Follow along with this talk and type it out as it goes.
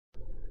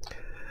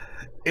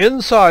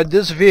Inside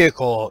this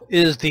vehicle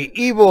is the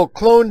evil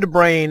cloned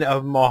brain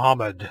of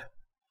Muhammad.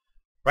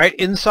 Right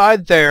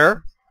inside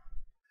there,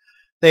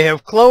 they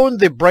have cloned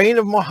the brain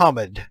of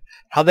Muhammad.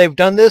 How they've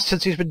done this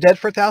since he's been dead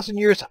for 1,000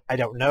 years, I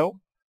don't know.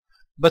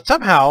 But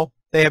somehow,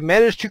 they have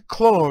managed to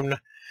clone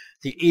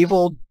the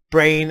evil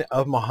brain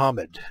of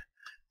Muhammad.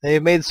 They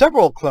have made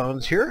several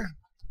clones here.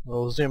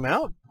 We'll zoom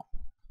out.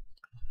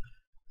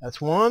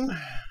 That's 1,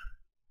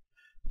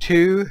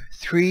 2,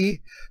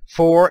 3,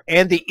 4,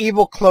 and the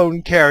evil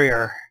clone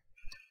carrier.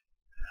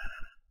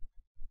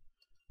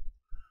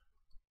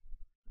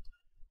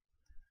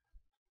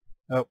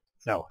 Oh,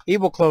 no,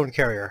 evil clone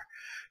carrier.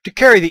 To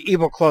carry the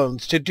evil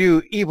clones, to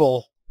do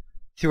evil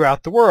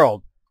throughout the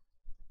world.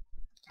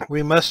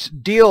 We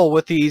must deal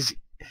with these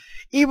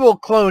evil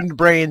cloned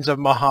brains of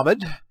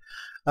Muhammad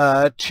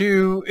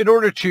in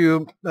order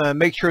to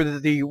make sure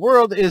that the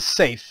world is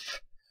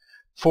safe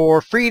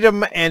for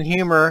freedom and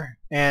humor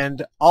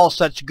and all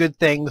such good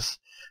things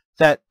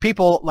that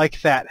people like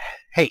that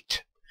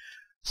hate.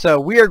 So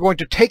we are going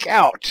to take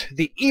out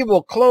the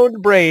evil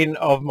cloned brain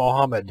of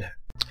Muhammad.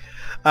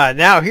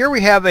 Now here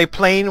we have a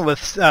plane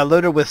with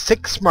loaded with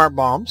 6 smart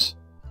bombs,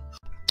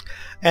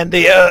 and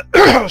the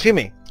excuse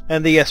me,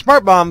 and the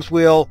smart bombs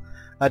will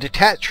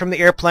detach from the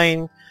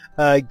airplane,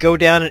 go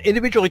down and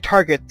individually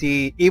target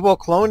the evil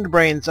cloned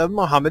brains of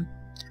Muhammad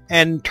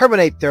and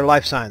terminate their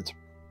life signs.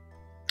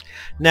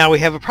 Now we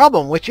have a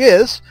problem, which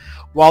is,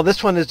 while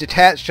this one is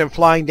detached and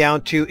flying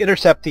down to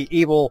intercept the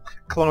evil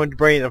cloned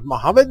brain of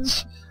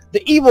Muhammad's,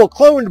 the evil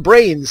cloned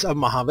brains of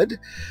Muhammad,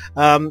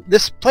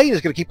 this plane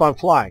is going to keep on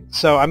flying.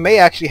 So I may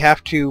actually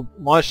have to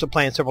launch the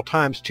plane several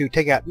times to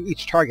take out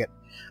each target,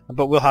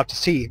 but we'll have to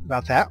see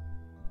about that.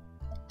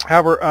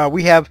 However,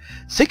 we have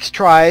 6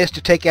 tries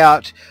to take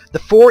out the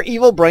 4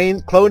 evil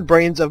cloned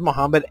brains of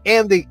Muhammad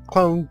and the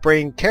cloned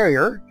brain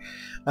carrier,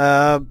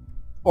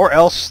 or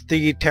else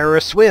the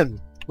terrorists win,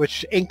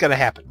 which ain't going to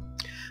happen.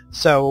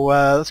 So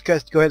let's go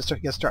ahead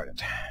and get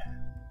started.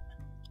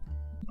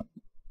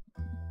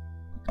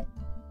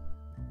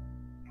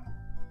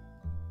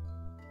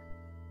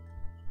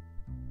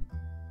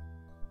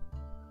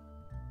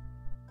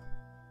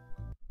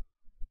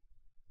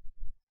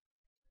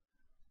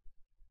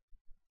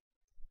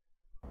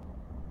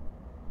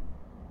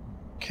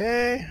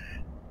 Okay.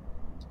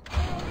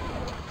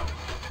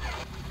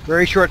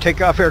 Very short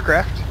takeoff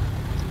aircraft.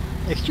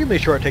 Extremely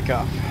short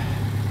takeoff.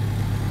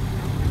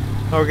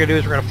 All we're going to do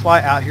is we're going to fly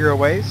out here a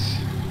ways.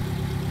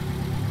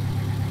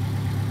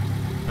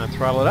 And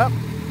throttle it up.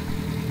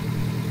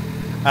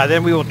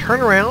 Then we will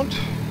turn around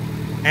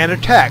and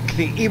attack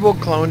the evil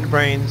cloned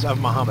brains of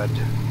Muhammad.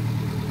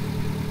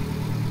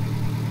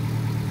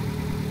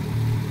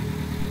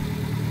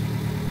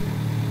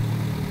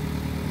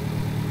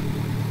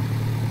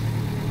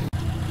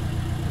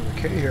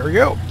 Okay, here we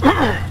go. Go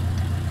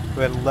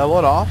ahead and level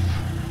it off.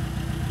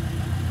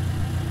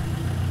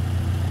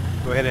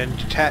 Go ahead and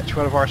detach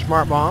one of our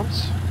smart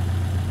bombs.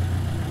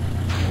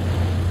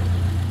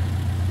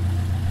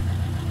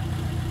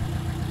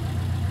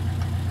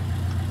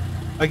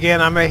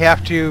 Again, I may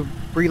have to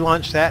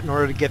relaunch that in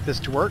order to get this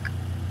to work.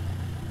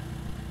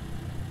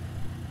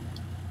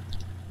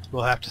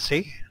 We'll have to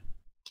see.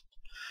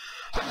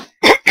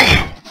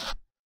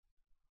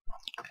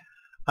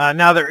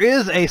 Now there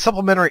is a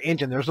supplementary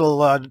engine. There's a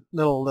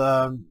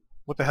little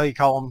what the hell you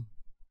call them?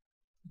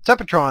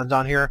 Separatrons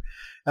on here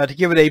to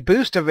give it a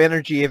boost of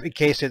energy in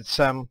case it's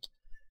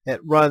it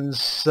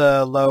runs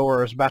low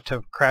or is about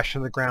to crash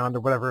in the ground or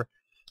whatever.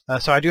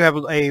 So I do have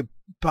a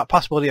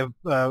possibility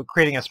of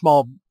creating a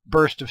small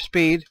burst of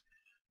speed.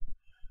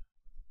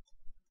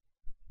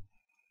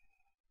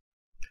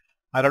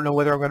 I don't know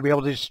whether I'm going to be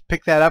able to just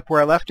pick that up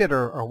where I left it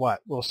or what.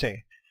 We'll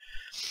see.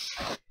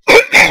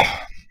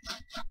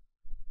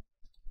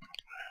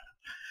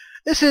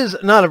 This is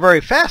not a very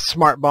fast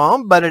smart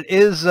bomb, but it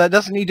is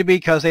doesn't need to be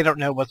because they don't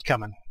know what's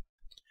coming.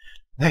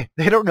 They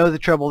don't know the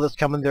trouble that's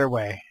coming their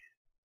way.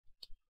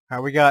 All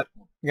right, we got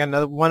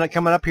another one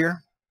coming up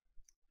here.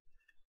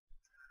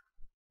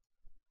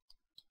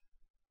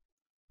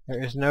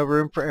 There is no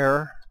room for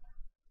error.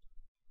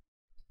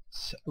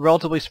 It's a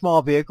relatively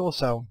small vehicle,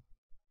 so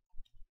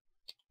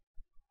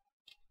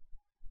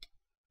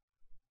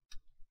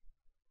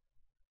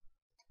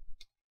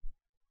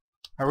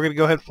we're going to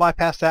go ahead and fly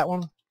past that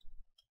one.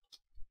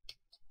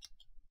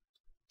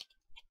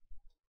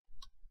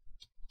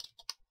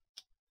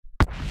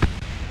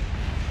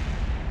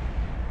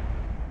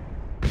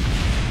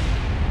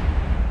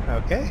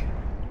 Okay.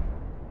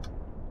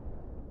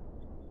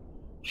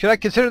 Should I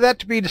consider that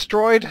to be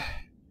destroyed?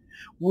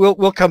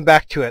 We'll come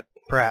back to it,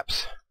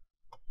 perhaps.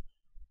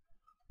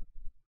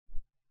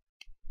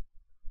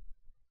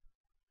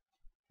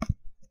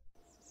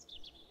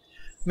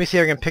 Let me see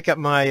if I can pick up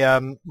my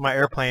my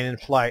airplane in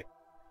flight.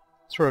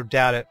 Sort of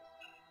doubt it.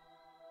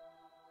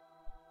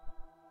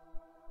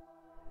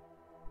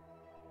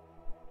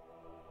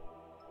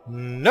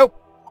 Nope.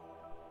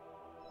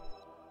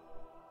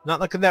 Not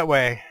looking that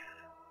way.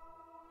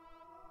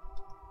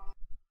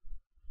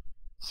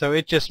 So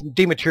it just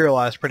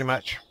dematerialized pretty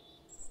much.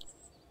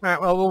 Alright,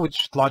 well, we'll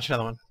just launch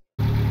another one.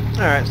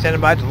 Alright, standing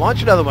by to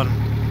launch another one.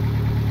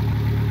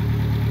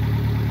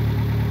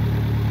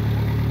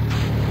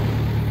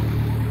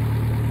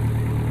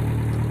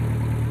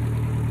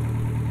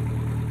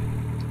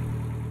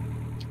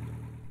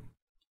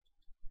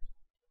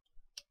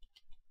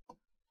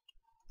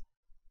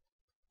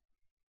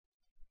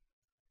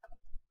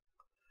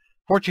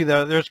 Fortunately,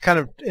 though, there's kind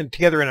of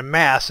together in a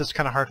mass. It's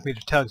kind of hard for me to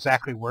tell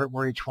exactly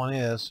where each one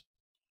is.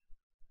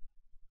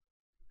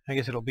 I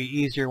guess it'll be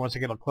easier once I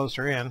get a little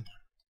closer in.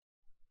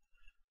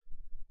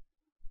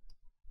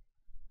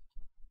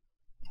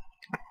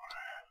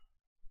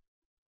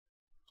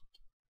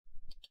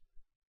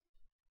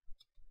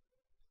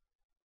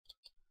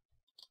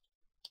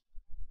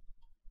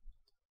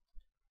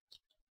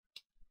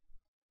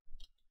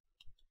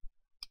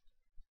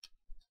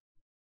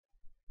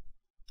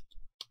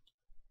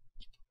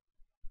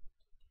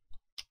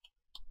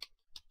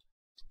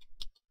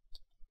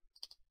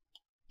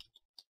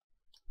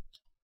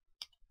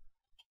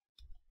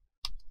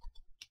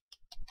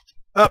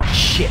 Oh,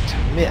 shit.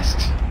 Missed.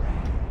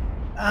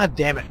 Ah,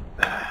 damn it.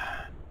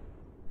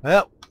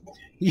 Well,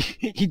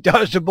 he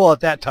dodged a bullet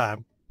that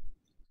time.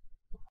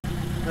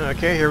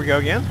 Okay, here we go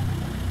again.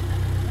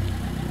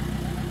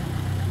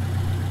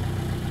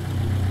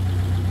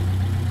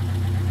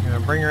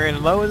 Gonna bring her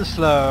in low and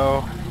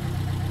slow.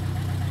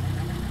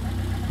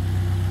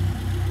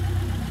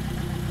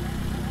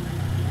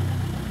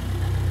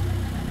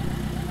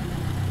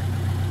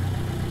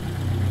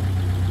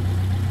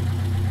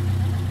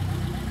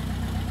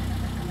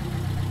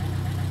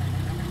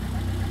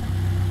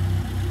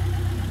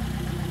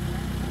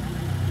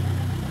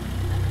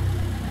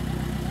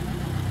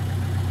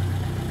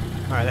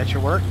 Alright, that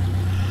should work.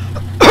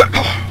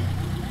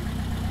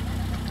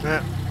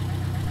 Yeah.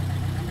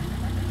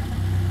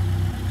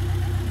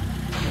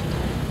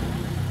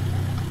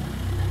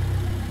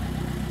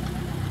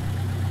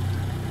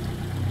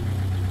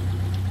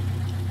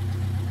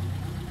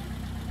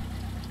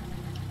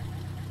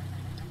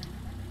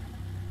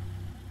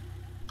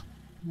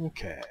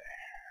 Okay.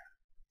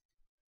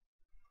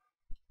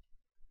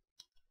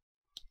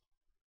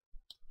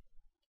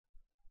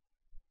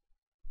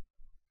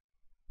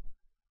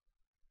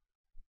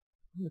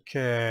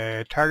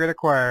 Okay, target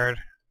acquired.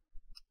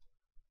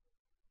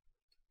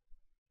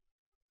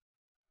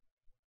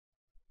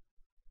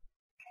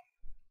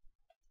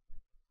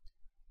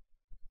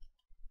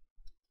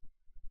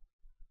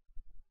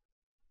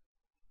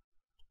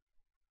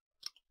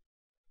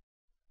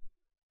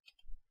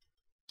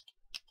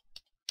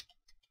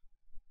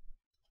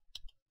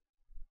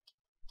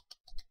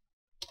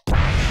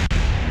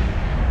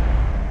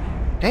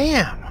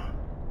 Damn!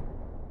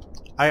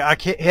 I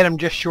hit him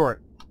just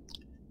short.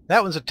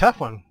 That was a tough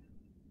one.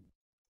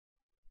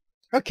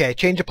 Okay,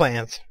 change of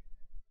plans.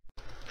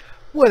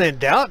 When in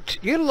doubt,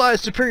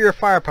 utilize superior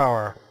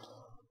firepower.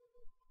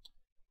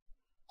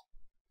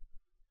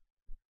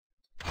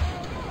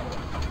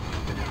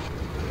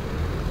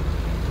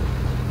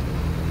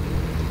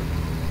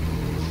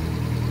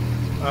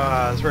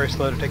 It's very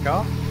slow to take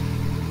off.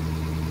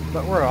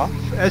 But we're off.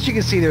 As you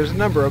can see, there's a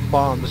number of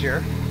bombs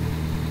here.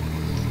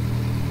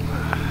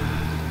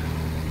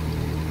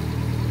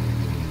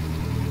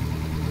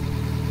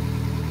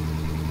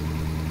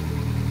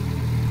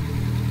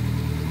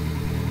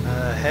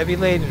 Heavy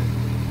laden.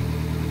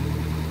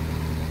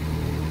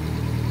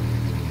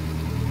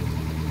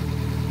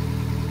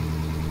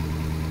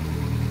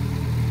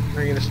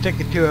 We're going to stick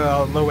it to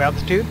a low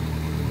altitude.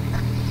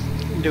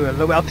 Do a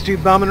low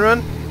altitude bomb and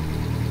run.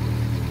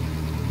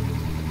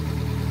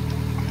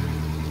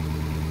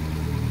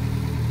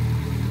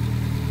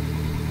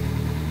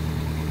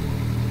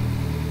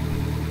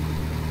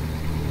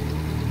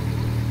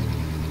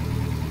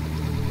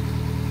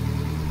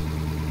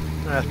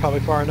 That's probably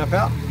far enough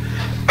out.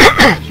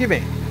 Excuse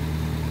me.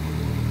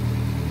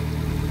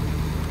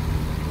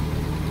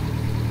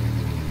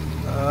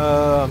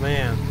 Oh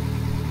man.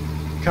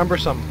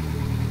 Cumbersome.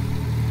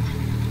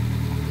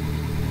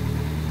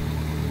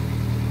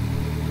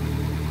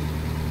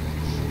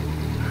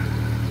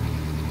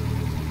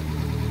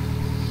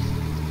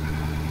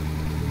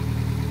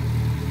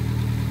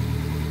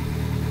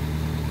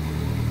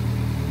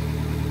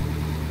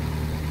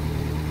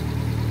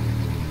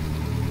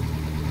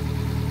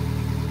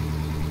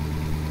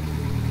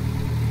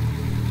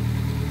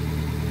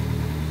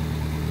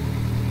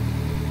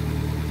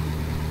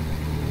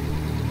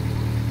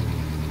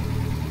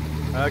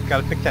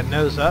 Gotta pick that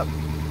nose up.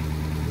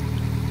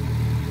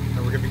 And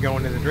we're gonna be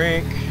going to the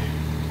drink.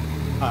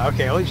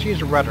 Okay, let's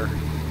use a rudder.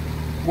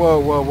 Whoa,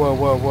 whoa, whoa,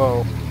 whoa,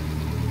 whoa.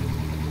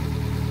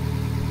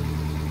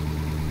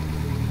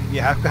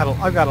 Yeah,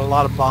 I've got a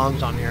lot of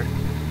bombs on here.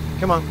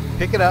 Come on,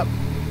 pick it up.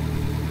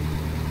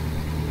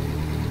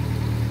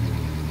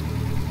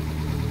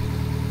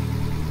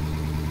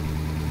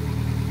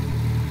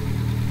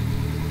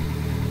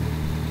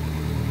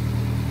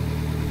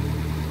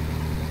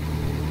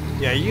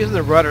 Yeah, using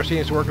the rudder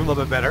seems to work a little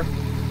bit better.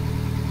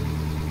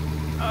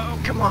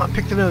 Oh, come on,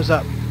 pick the nose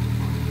up.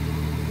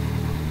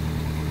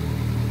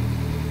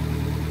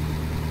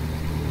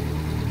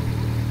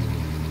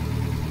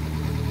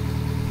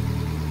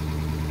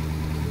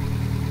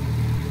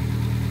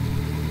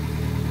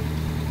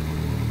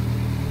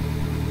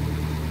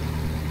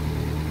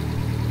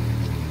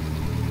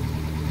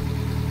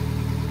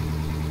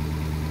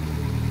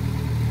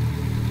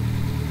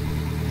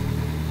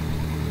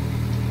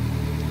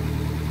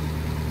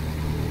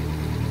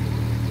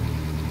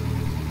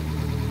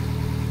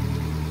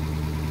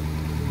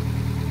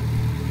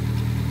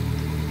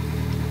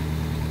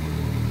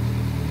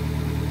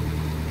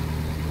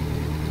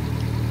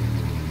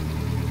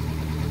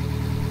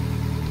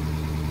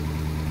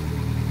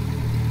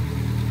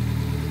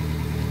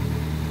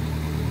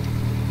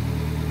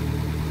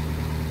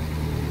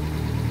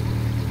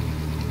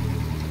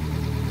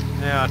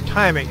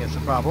 timing is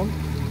the problem.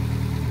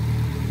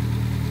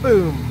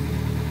 Boom.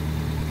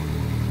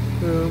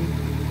 Boom.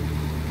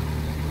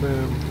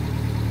 Boom.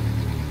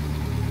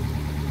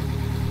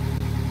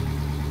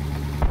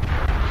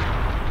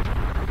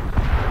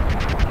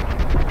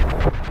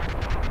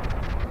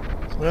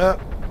 Well,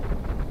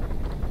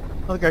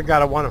 I think I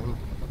got one of them.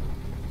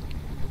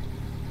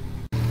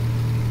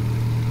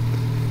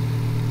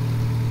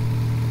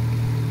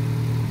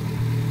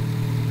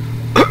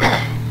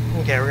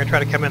 Okay, we're going to try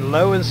to come in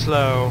low and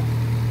slow.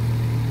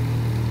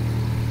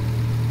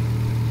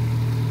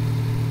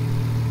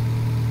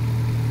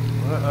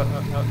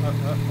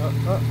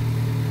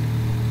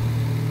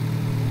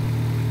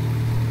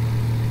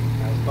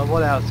 Let's level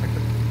it out a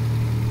second.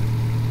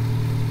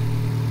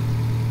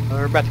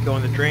 We're about to go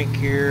in the drink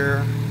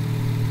here.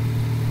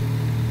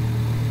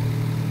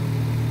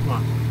 Come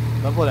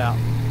on, level it out.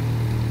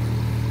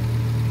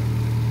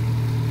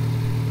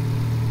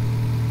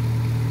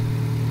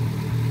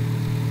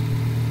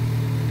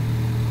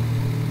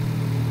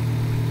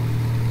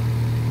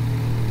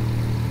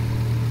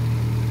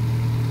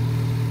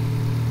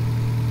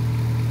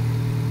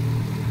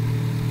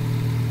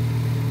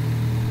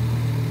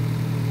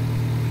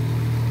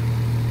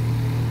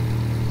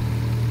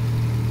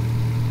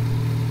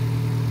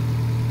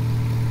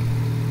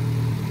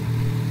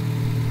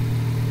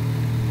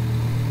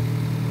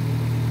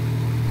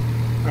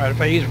 Alright,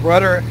 if I use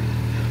rudder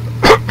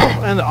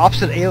and the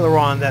opposite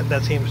aileron,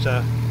 that seems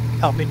to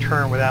help me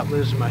turn without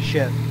losing my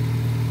shit.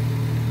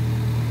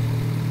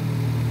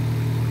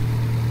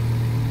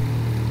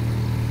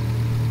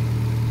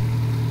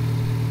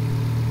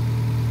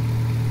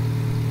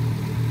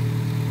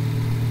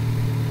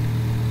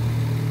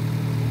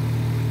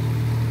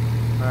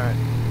 Alright.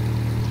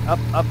 Up,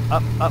 up,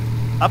 up, up.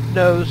 Up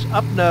nose,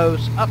 up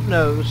nose, up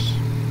nose.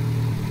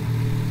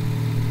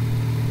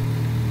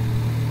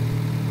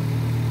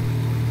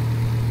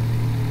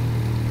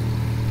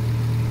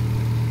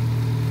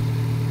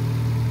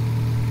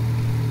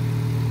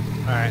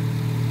 Alright,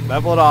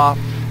 level it off.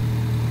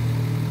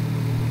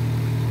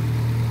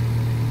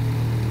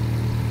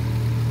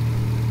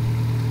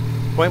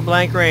 Point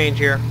blank range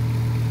here.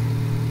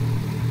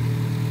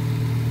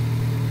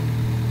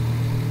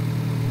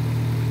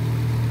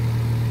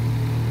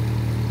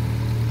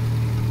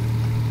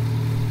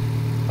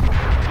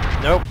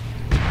 Nope.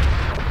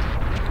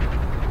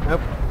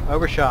 Nope,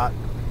 overshot.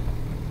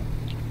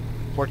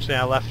 Fortunately,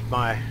 I left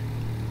my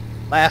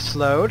last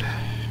load.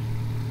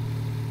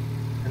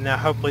 And now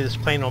hopefully this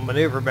plane will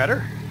maneuver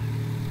better.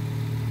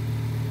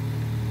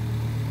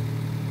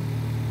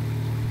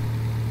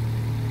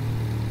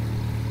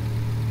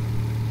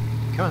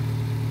 Come on.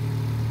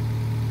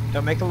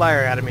 Don't make a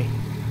liar out of me.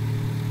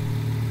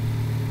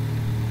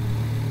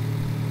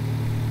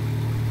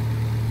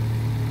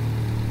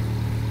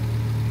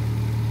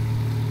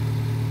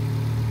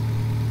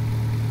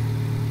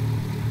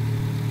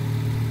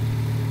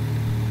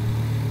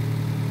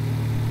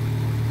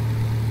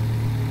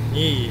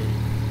 Yeah.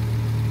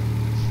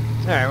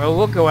 Alright, well,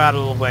 we'll go out a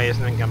little ways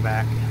and then come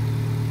back.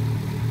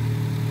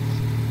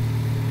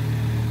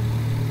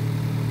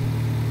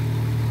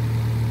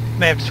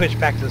 May have to switch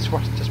back to the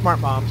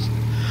smart bombs.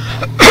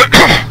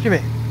 Excuse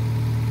me.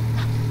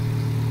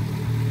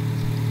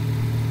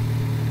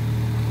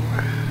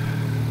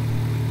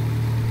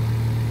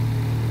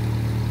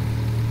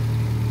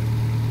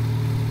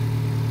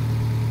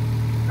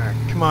 Alright,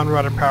 come on,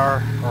 rudder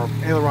power, or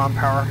aileron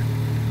power.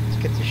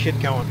 Let's get this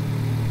shit going.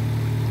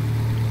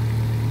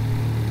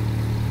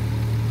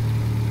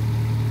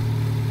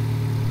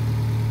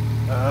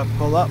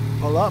 Pull up,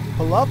 pull up,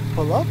 pull up,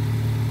 pull up.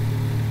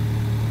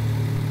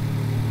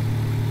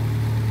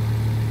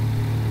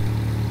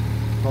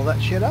 Pull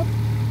that shit up.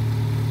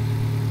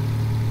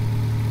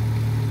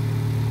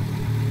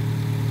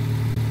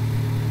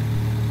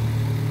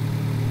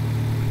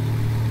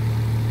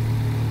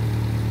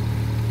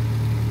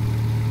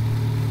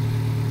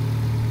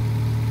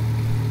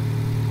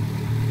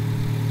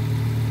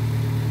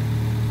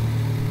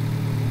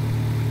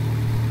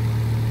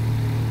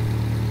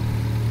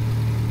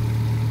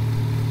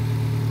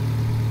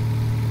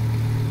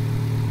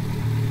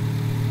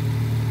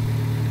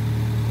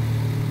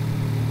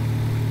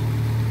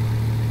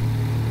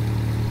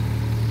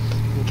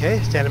 Okay,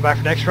 standing by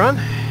for next run.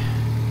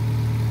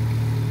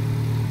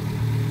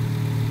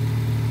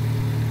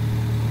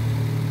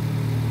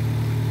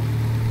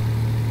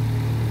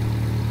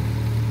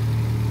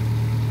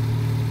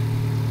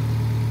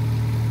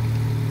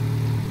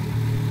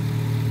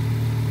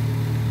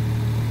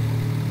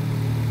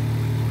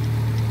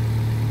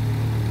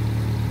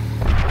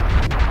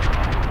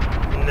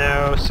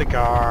 No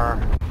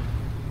cigar.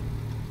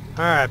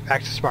 Alright,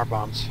 back to smart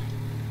bombs.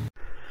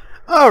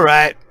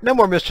 Alright, no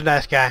more Mr.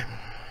 Nice Guy.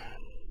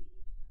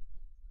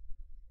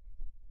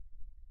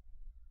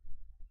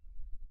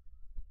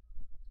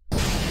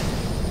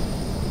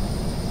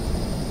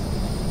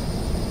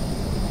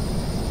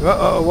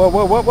 Uh-oh, whoa,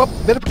 whoa, whoa, whoa,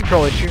 bit of a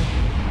control issue.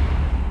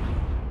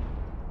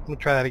 Let me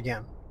try that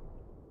again.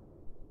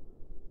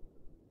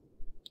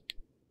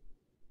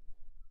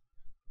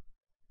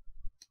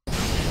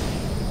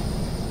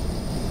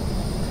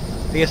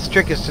 I guess the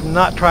trick is to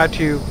not try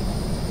to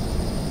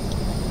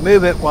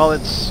move it while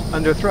it's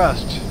under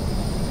thrust.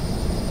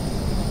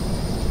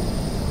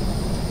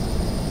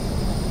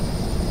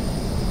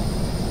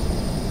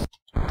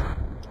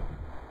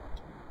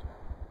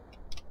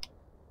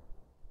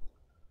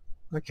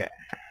 Okay.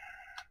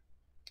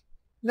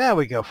 Now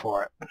we go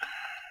for it.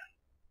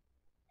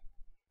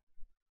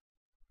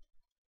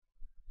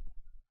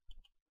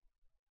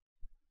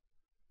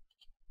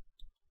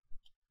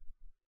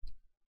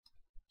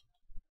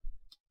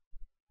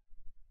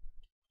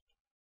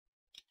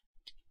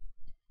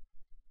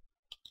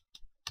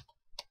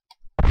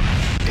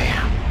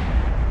 Damn.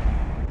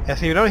 Yeah, so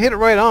if you don't hit it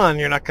right on,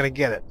 you're not going to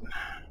get it.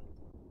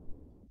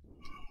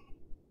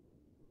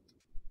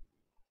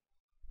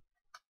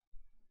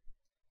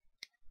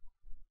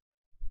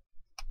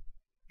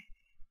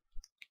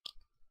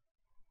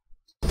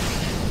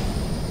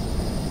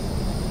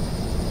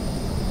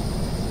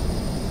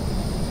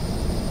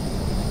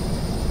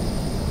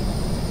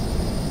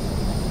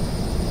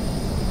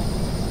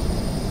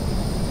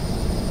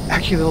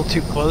 Actually a little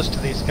too close to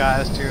these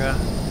guys to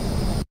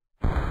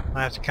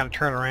I have to kind of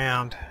turn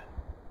around.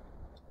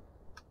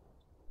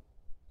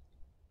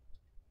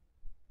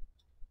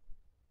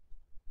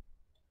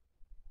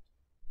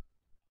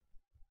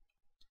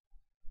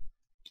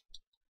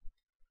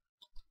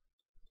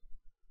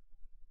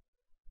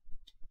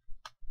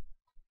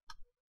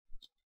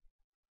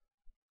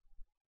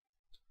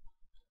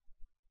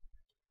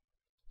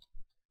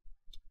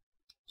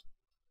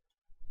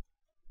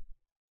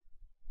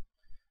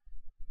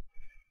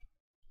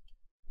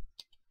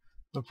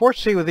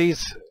 Unfortunately with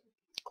these,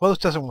 close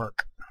doesn't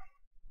work.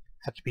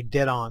 Have to be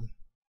dead on.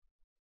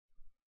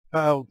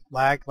 Uh-oh,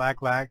 lag,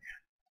 lag, lag.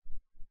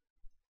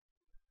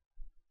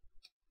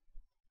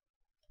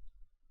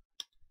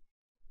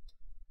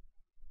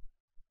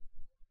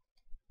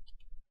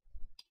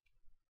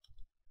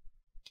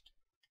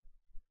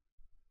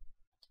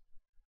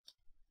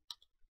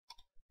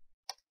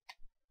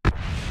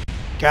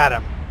 Got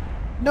him.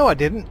 No, I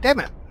didn't.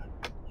 Damn it.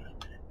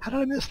 How did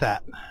I miss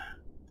that?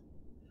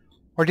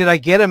 Or did I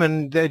get him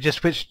and it just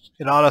switched,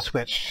 it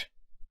auto-switched?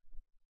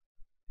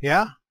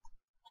 Yeah?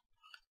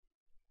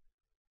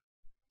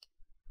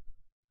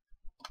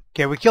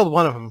 Okay, we killed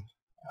one of them.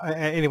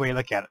 Anyway, you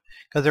look at it.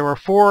 Because there were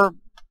 4...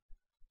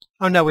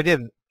 Oh, no, we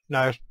didn't.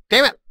 No,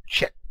 damn it!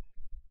 Shit.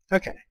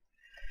 Okay.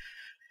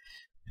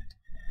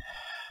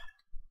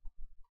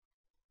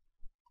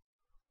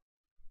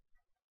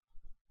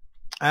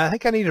 I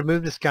think I need to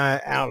move this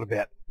guy out a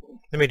bit.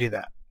 Let me do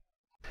that.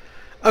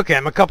 Okay,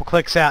 I'm a couple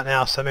clicks out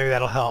now, so maybe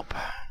that'll help.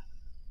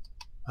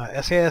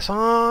 SAS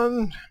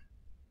on.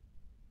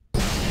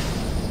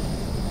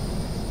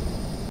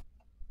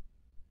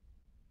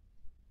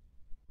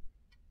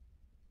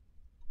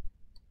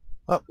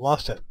 Oh,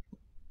 lost it.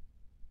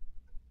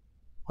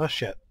 Oh,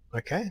 shit.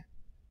 Okay.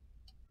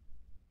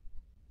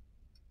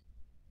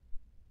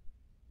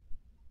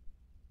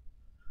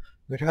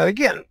 Let me try it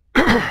again.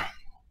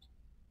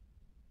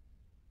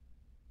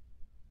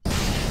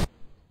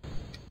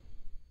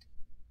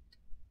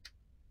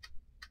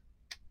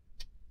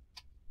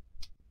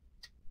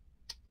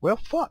 Well,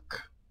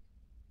 fuck.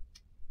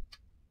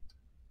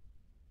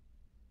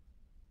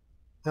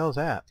 The hell's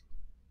that?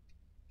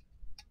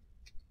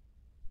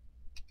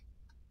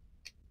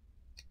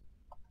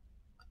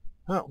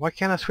 Oh, why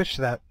can't I switch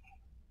to that?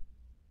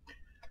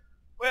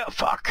 Well,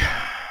 fuck.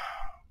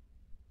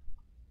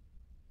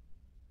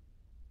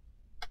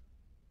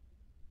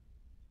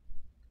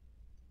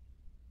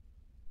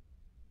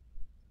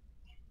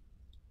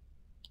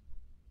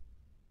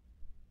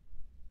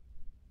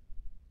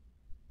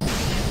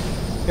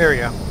 There we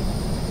go.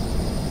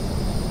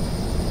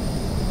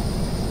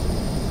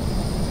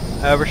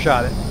 I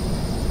overshot it.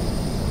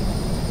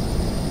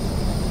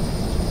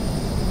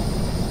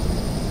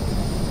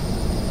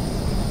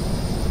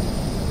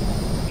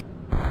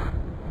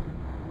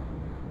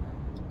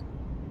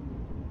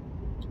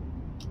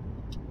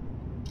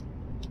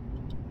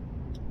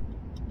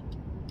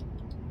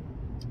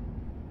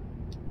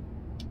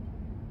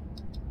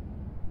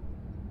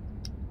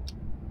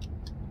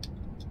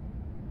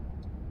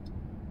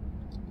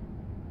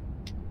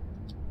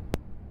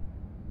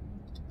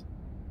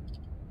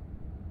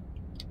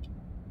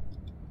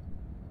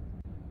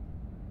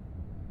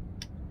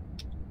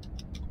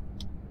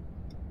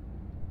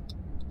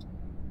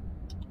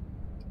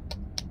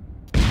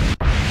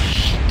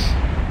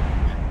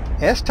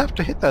 Yeah, it's tough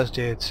to hit those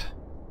dudes.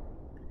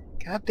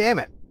 God damn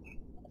it.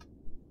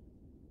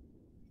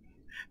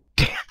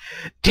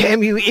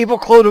 Damn you, evil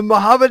clone of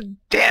Muhammad!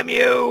 Damn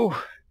you!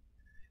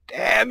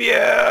 Damn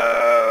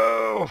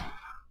you!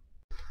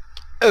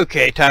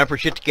 Okay, time for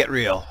shit to get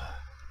real.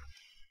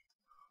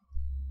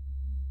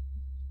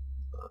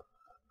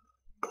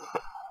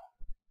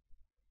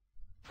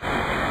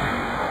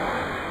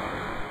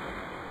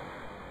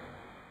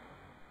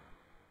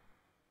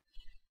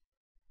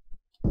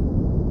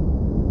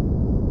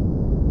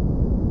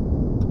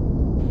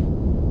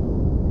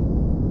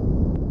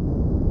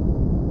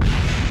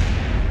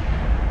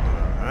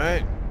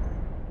 Alright.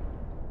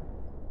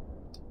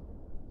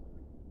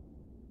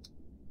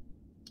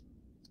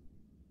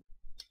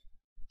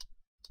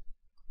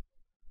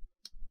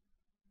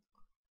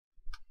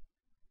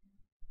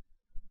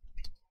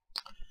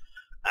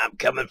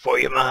 coming for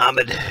you,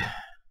 Muhammad.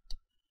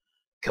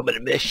 Coming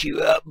to mess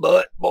you up,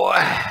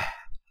 boy.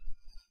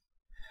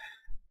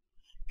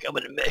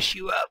 Coming to mess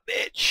you up,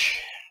 bitch.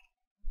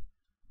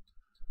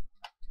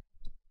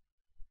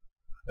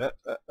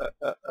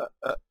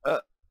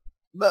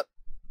 But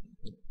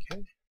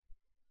okay.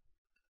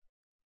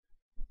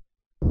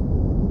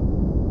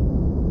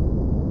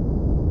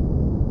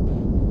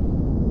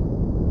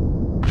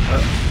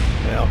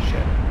 Well,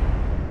 shit.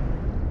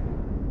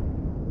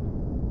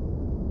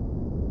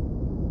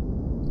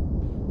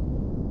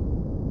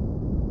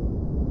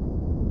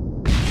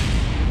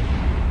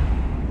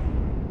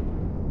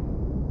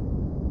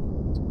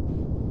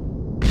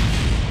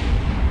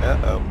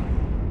 Uh-oh.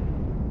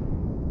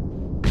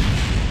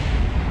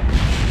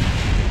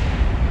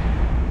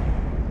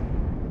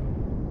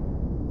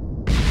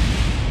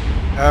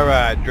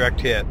 Alright,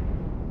 direct hit.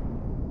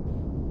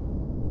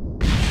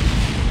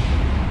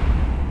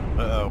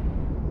 Uh-oh.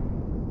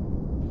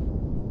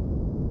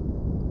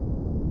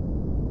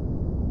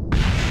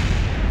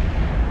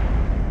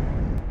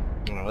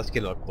 Oh, let's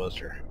get a little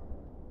closer.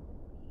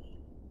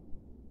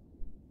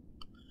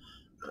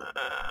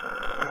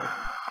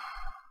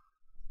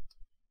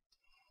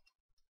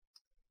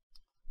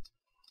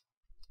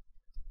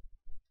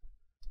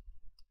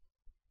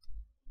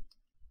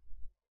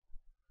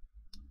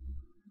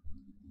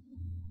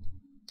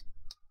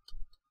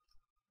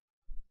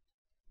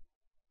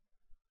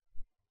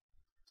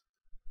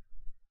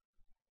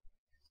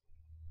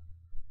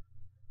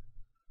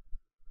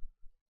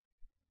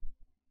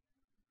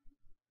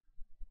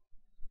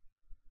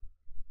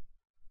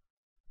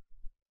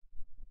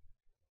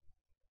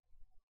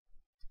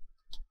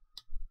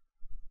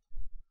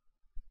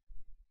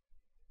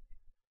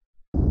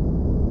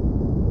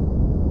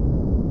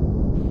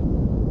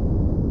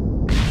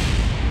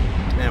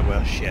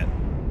 Well, shit.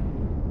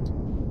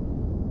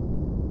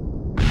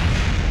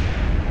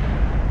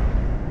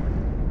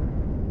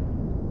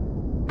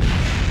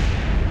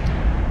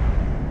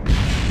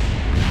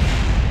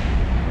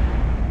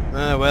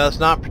 Well, it's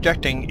not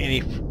projecting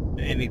any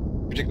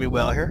particularly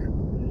well here.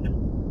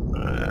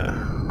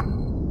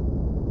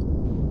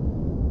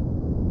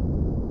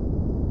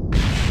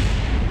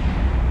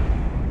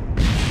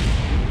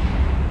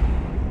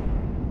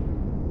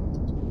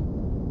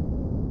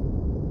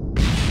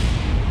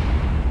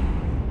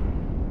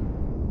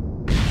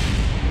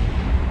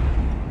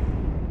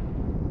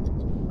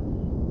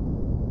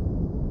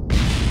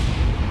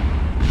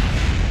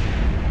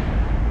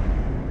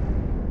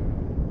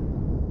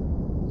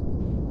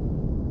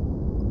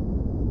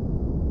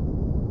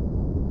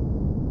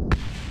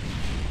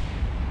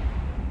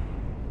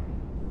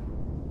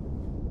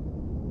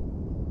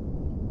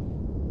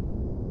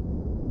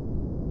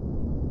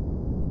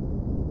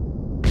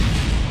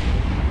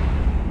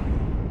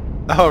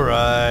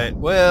 Alright,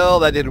 well,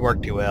 that didn't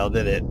work too well,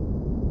 did it?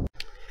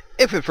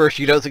 If at first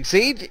you don't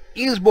succeed,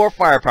 use more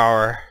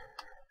firepower.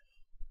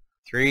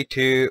 3,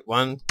 2,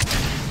 1.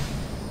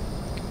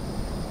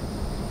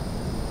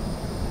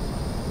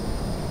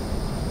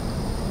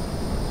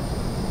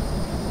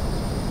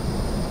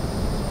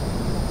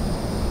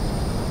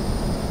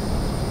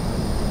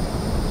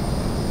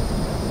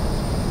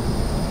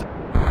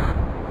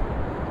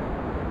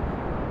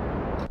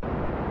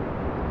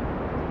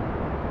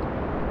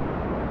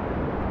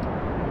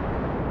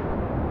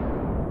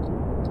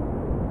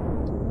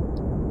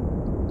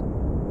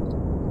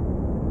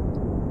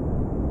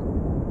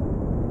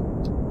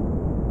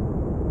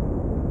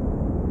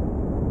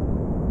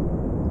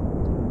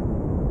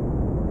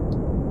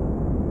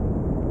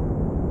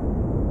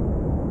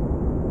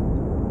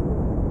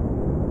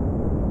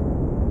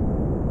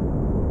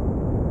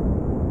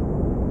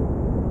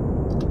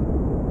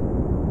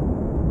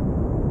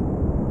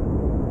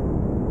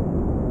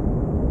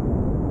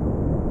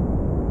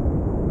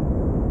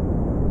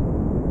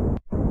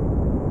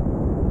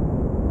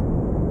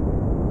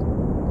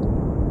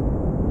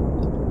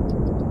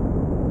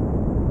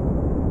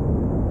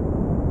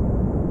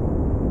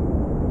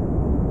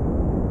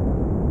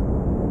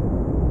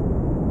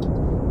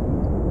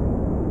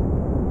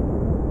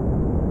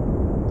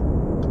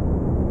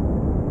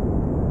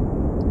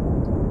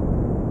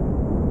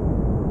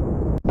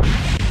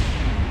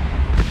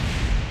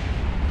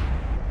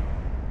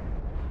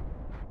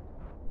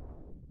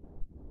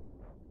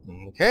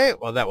 Okay,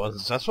 well that wasn't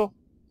successful.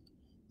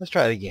 Let's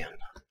try it again.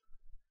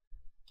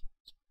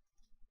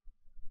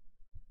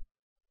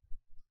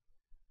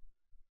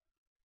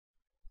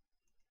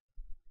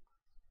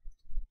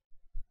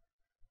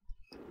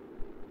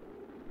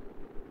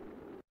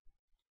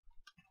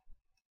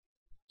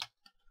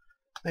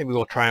 Maybe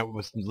we'll try it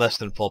with less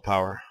than full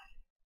power.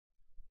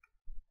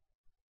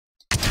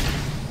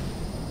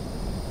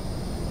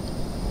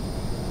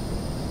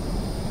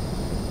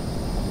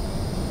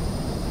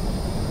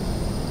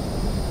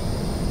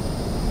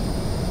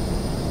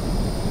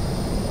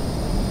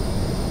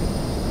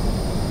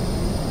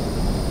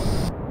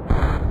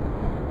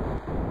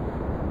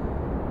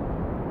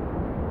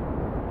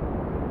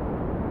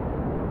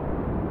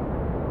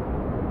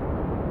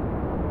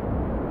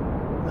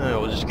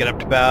 We'll just get up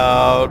to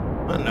about,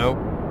 I don't know,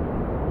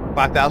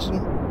 5,000?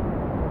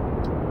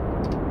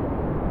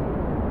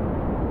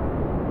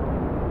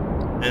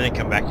 And then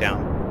come back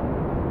down.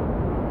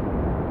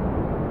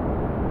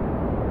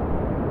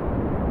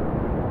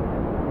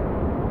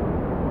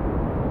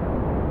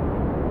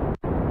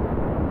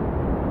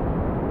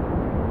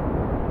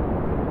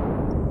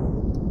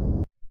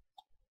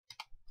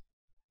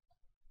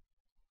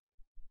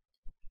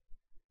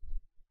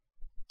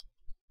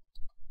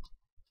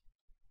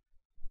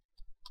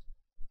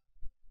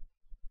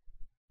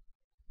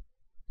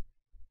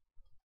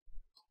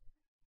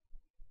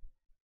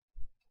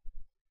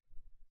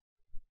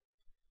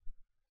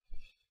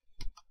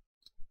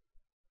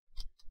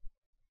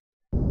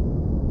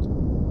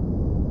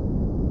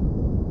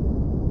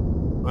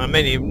 I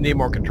may need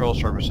more control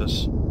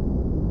services.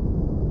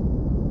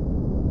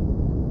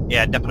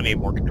 Yeah, definitely need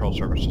more control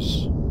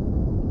services.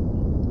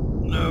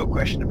 No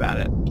question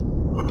about it.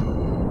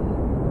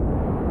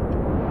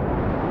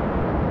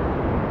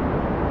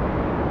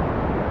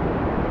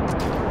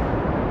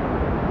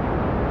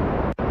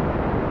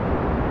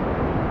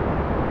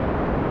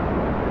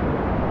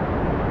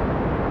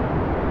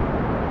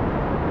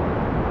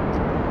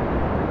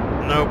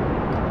 Nope.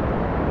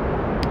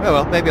 Oh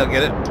well, maybe I'll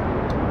get it.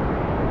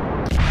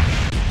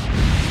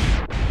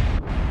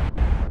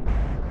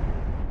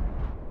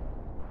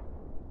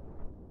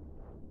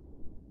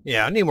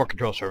 Yeah, I need more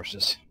control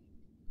services.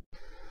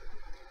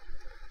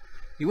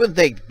 You wouldn't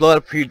think blow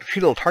up few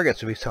little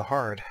targets would be so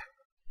hard.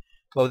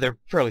 Well, they're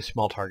fairly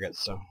small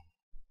targets, so.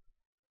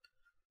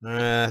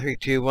 3,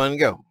 2, 1,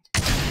 go.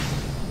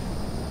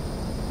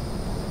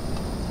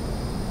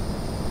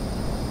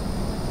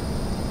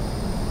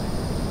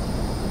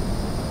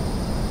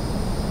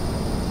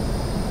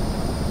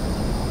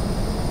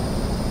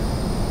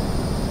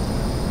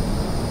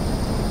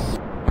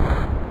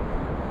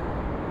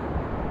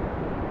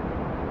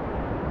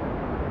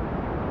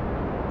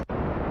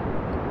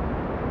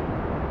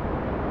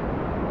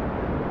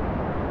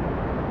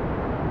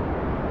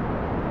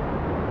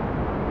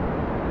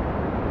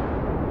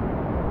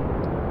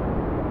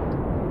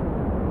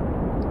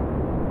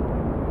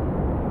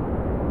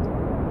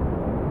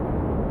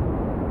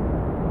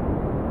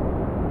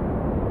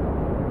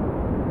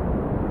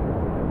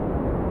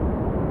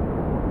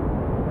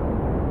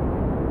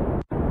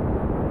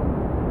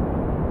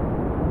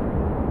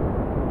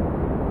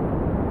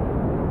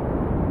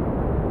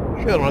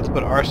 Sure, I don't have to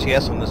put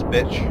RCS on this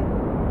bitch.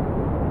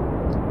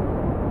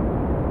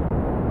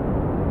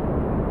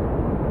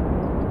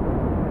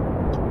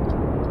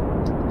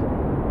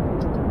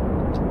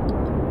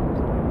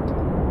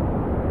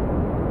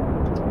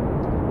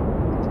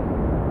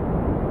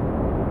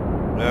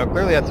 No,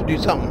 clearly I have to do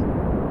something.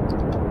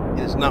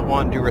 It does not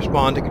want to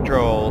respond to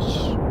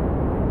controls.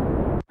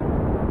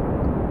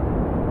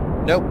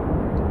 Nope.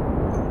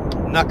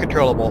 Not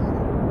controllable.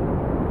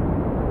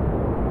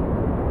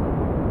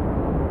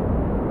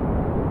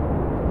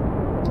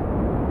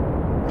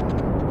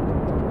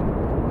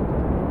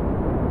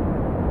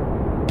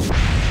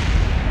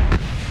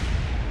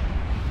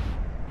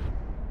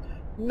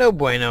 No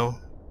bueno.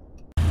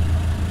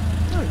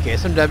 Okay,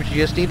 sometimes you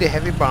just need a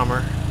heavy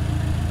bomber.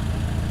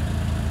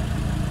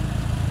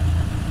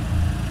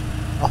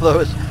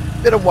 Although it's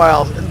been a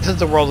while since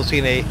the world has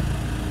seen a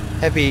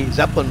heavy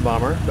Zeppelin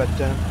bomber, but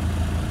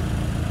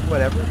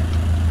whatever.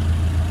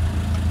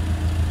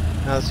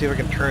 Now let's see if I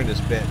can turn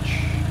this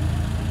bitch.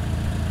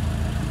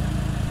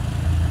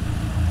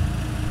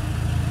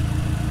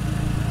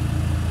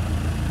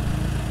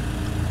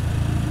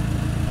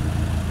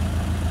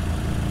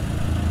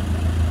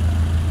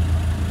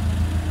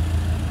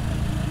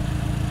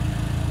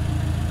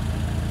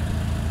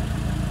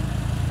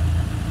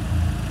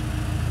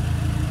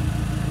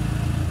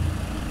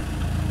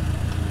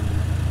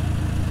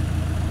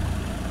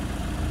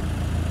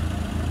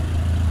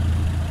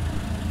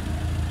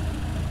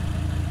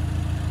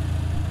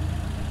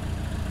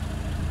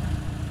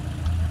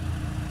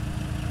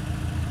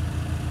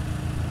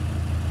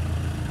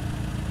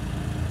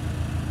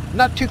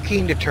 Not too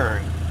keen to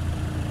turn.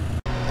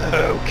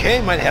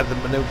 Okay, might have the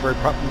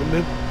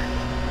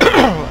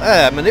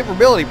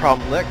maneuverability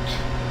problem licked.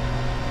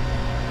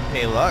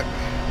 Any luck?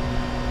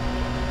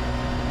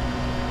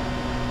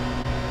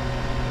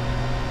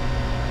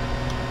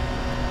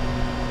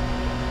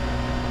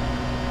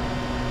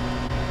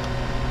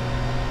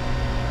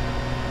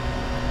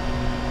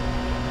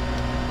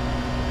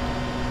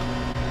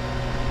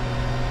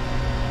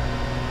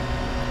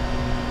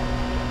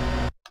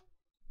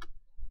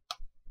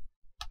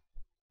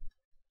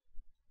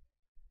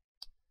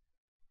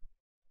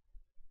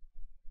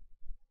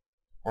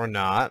 Or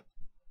not?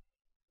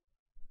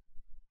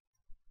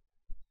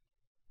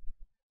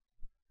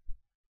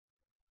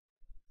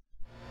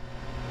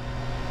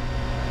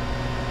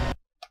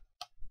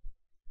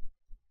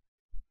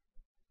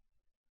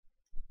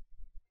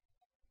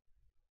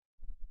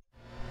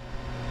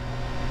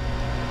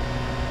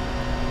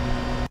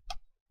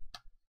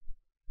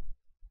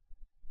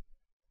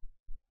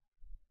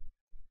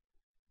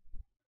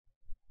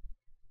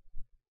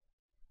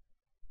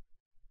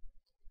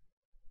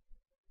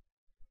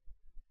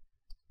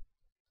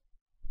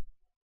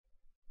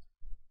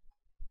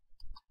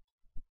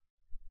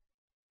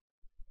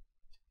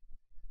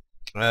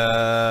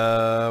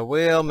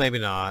 Well, maybe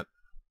not.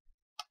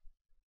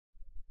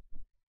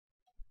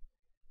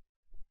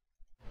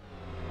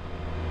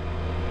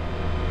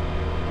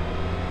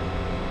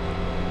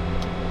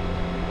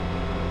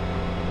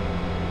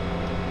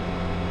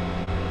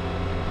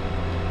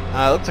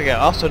 Looks like I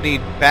also need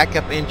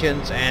backup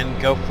engines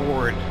and go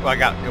forward. Well, I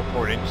got go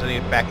forward engines. I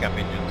need backup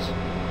engines.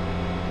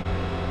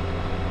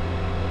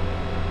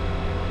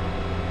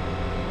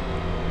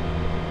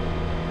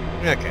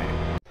 Okay.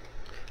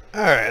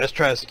 Alright, let's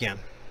try this again.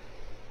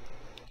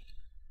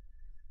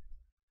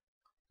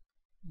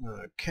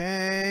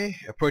 Okay.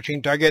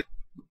 Approaching target.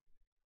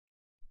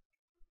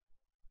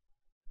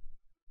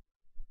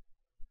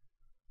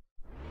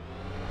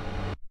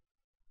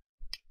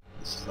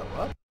 Slow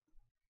up.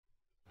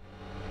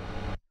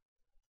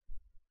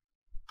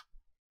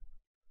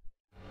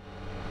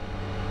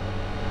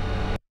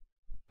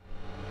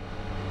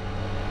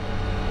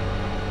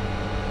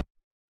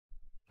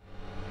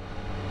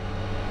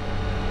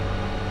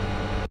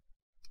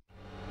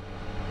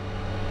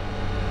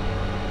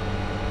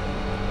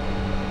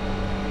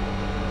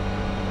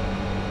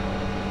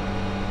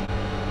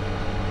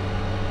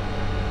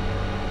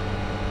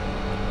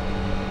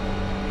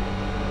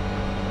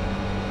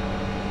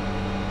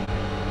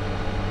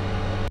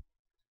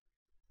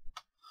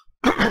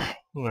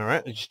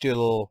 Alright, let's just do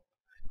a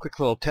quick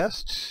little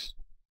test.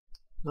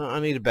 I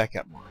need to back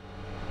up more.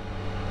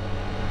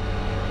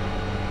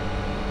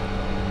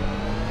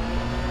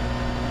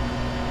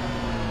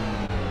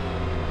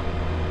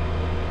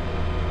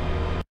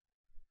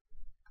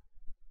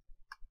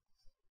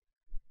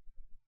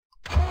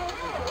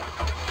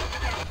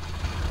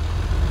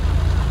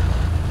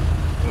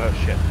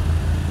 Oh shit.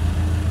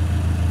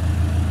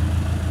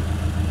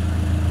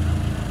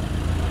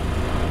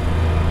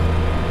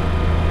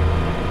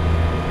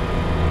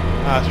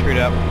 Ah, screwed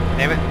up.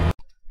 Damn it.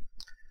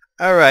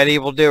 Alright,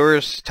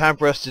 evildoers. Time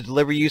for us to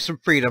deliver you some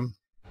freedom.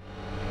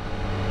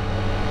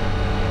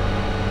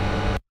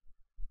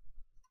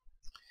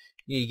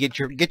 You get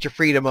your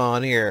freedom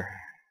on here.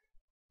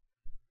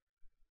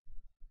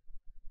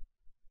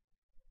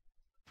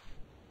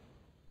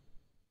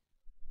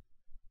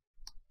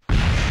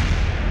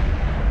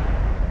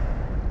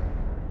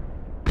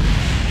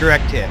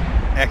 Direct hit.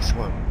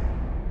 Excellent.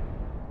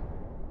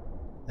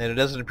 And it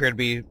doesn't appear to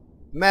be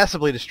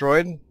massively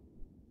destroyed.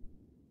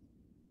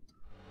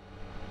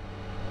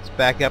 Let's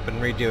back up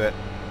and redo it.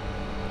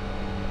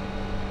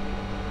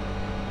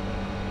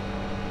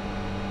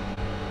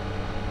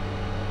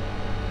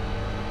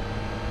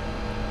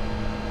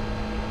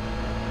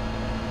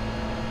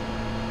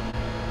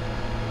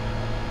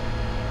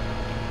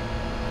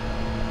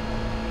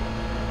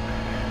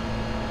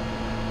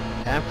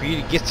 Time for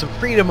you to get some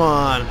freedom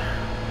on,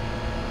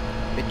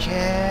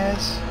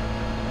 bitches.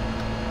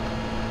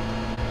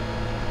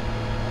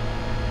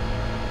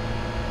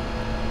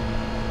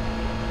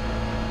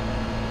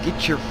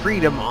 Get your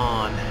freedom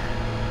on.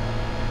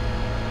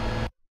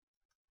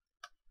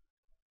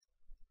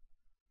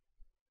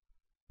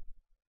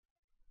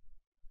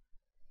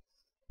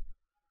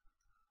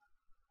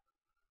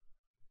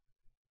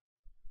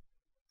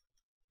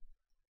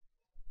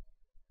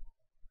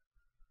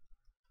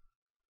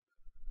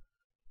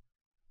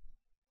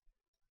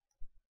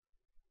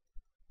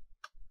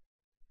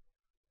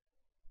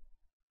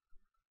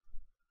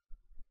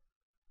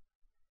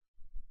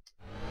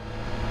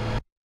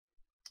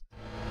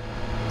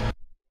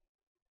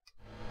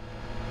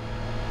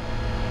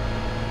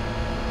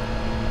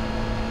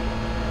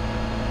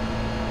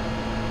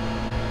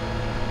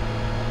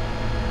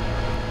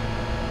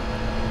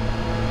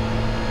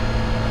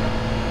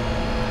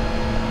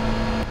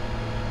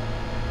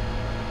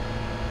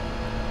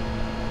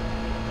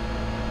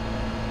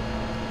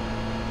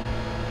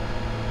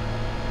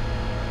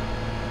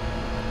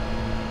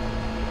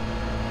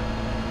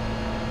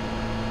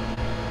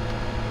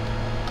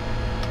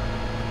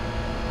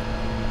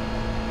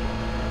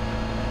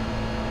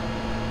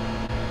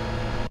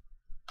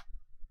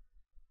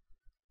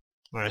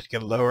 Alright, let's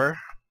get lower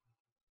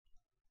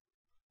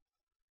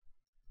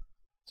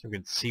so we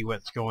can see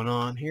what's going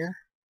on here.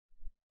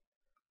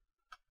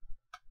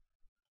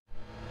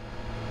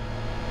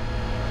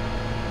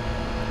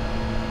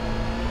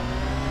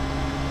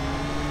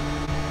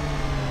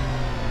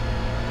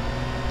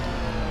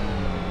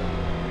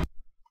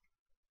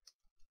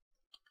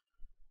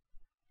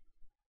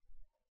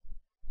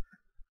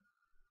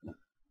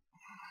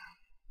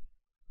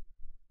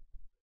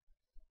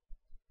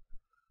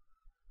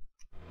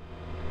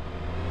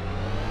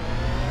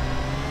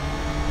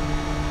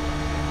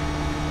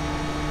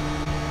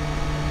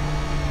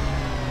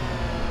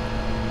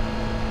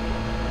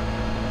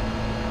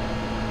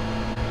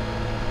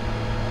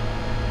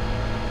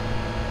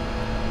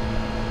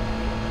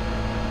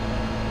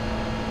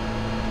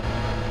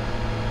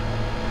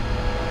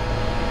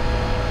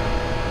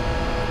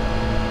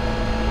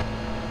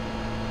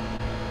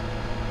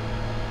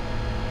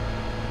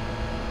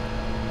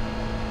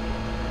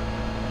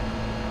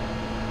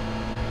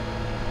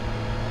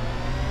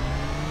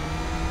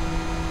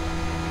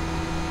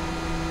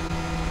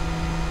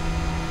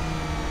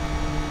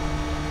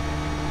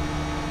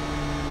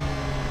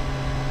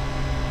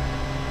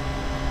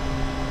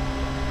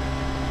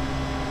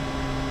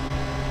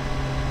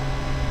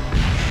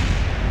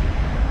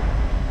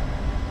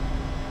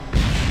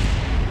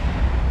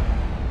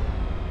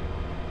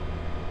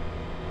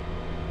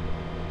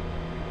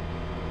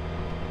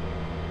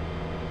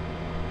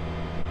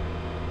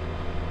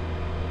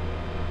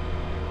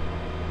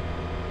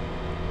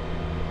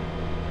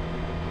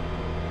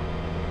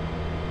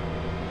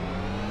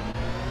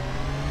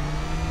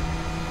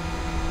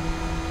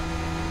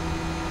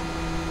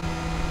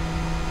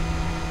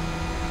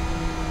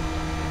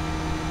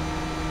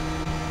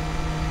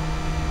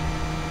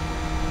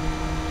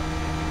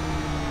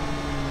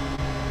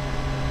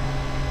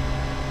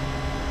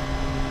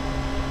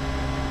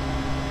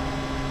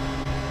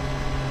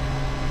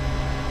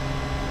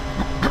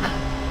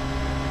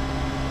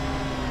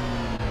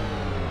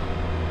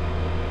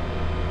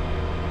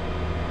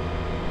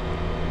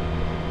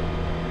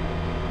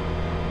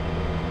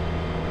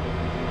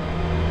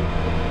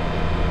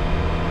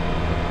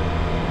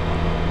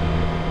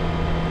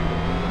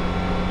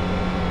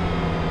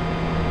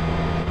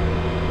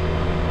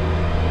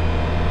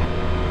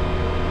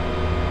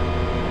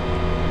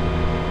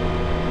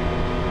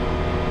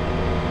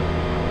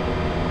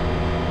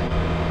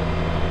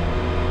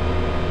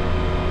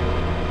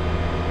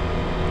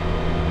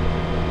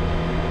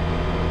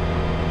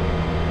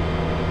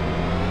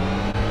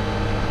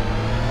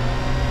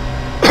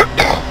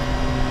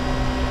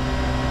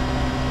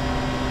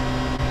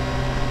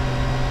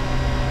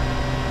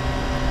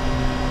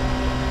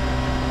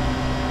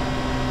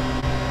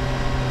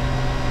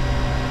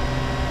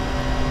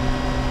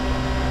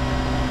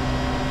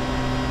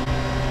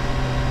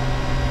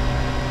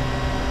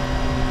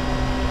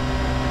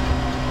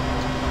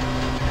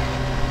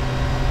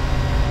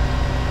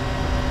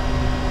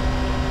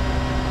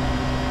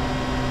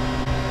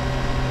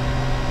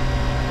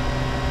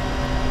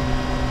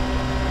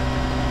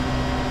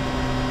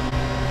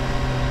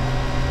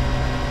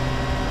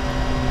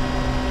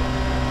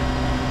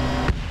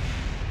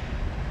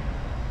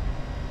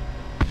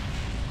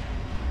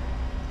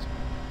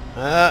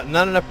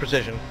 Not enough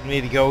precision. We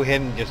need to go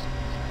ahead and just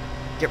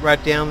get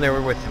right down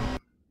there with him.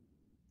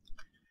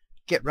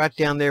 Get right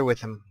down there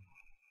with him.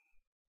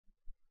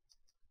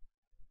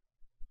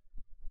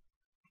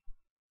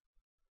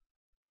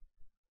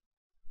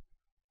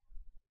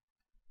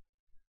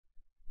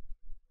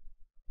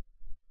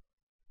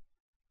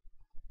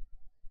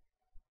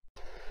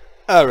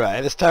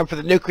 Alright, it's time for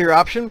the nuclear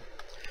option.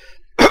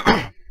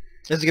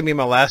 This is going to be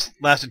my last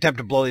attempt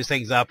to blow these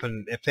things up,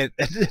 and if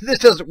this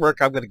doesn't work,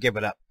 I'm going to give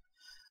it up.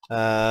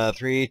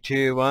 3,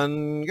 2,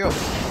 1, go.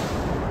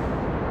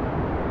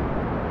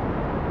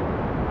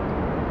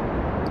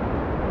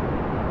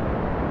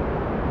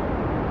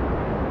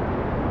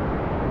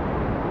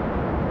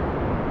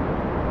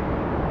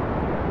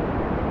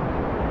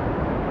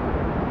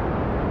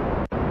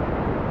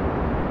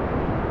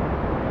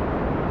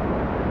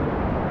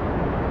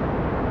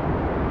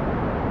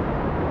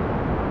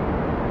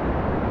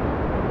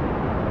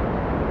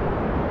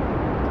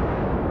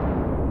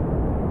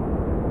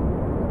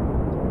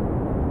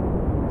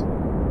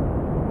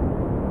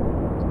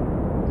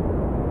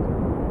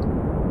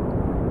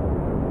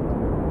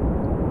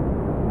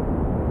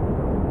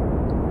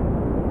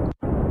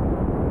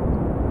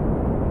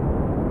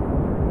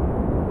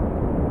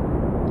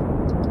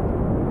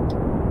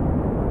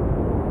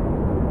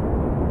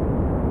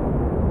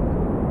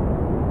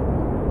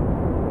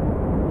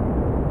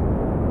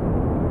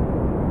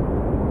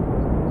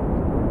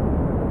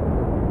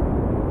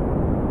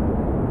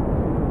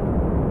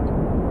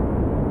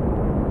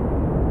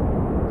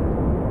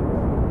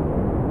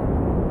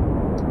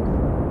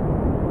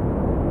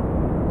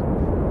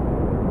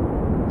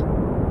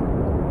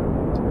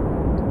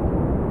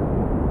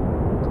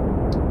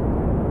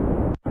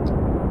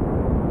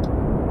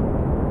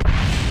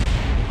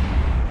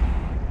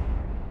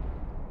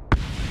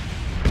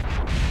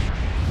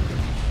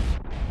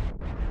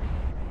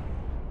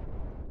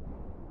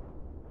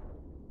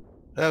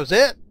 That was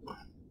it?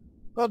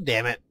 Well,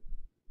 damn it.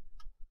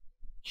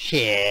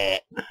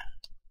 Shit.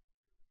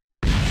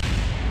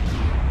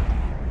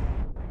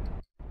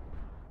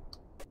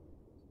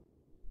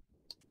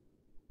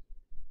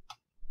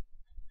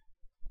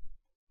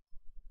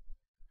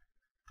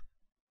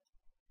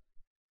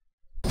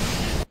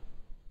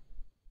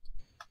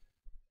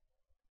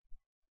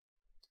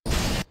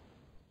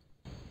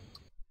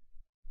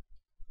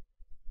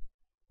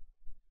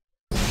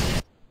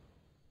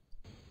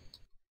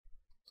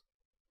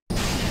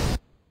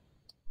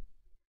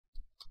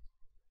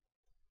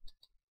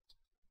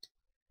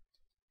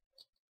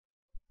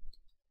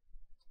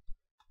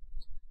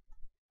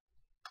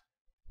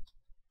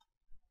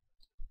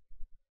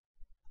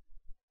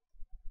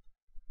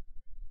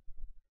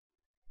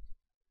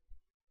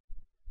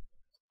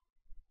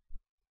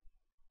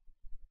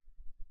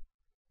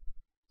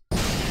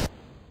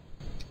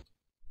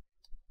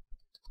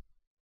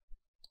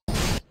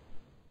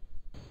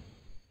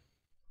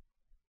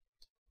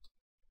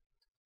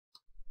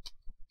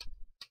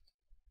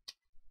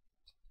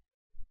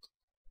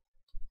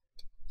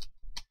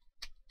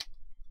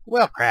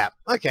 Well, crap.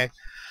 Okay.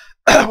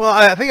 Well,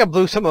 I think I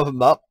blew some of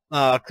them up.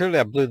 Clearly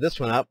I blew this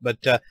one up,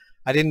 but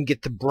I didn't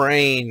get the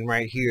brain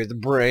right here. The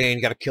brain.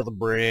 Got to kill the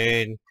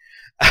brain.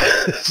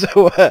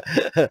 So,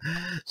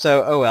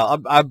 oh well.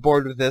 I'm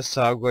bored with this,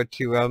 so I'm going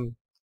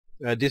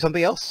to do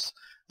something else.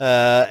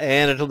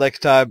 And until next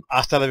time,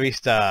 hasta la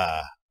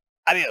vista.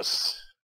 Adios.